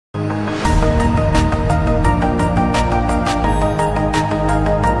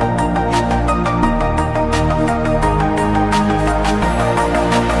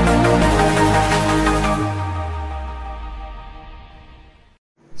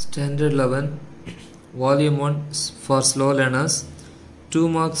Standard 11, Volume 1 for slow learners. 2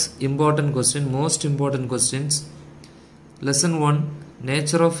 marks important question, most important questions. Lesson 1,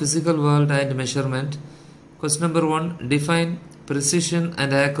 Nature of Physical World and Measurement. Question number 1, Define precision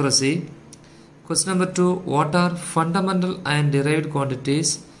and accuracy. Question number 2, what are fundamental and derived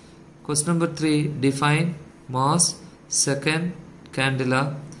quantities? Question number 3, Define mass, second, candela.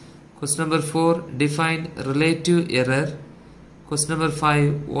 Question number 4, Define relative error. Question number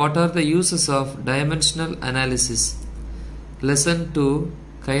 5, what are the uses of dimensional analysis? Lesson 2,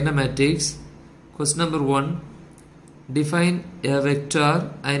 Kinematics. Question number 1, define a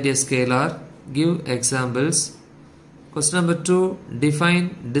vector and a scalar. Give examples. Question number 2,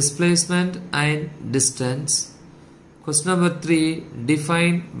 define displacement and distance. Question number 3,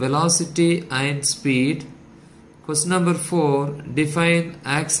 define velocity and speed. Question number 4, define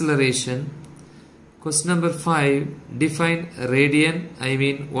acceleration. Question number 5, define radian,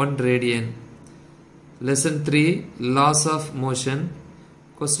 1 radian. Lesson 3, laws of motion.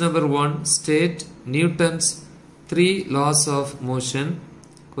 Question number 1, state Newton's 3 laws of motion.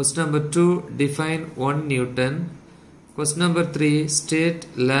 Question number 2, define 1 Newton. Question number 3, state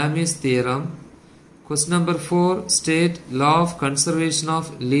Lami's theorem. Question number 4, state law of conservation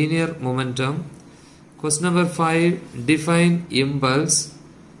of linear momentum. Question number 5, define impulse.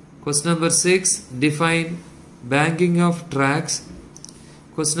 Question number 6, define banking of tracks.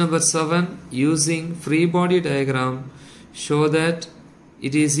 Question number 7, using free body diagram, show that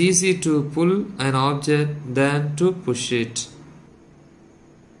it is easy to pull an object than to push it.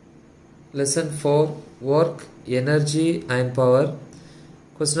 Lesson 4, work, energy and power.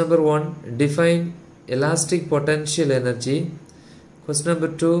 Question number 1, define elastic potential energy. Question number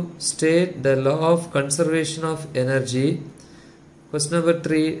 2, state the law of conservation of energy. Question number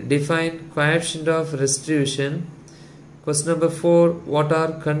 3, define coefficient of restitution. Question number 4, what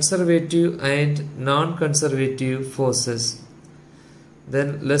are conservative and non-conservative forces?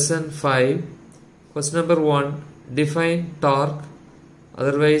 Then lesson 5, question number 1, define torque,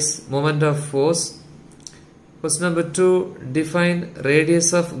 otherwise moment of force. Question number 2, define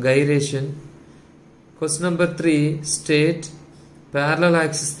radius of gyration. Question number 3, state parallel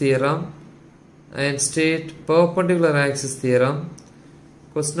axis theorem and state perpendicular axis theorem.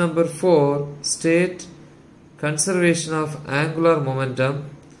 Question number 4, state conservation of angular momentum.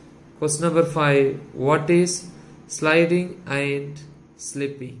 Question number 5, what is sliding and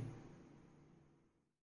slipping?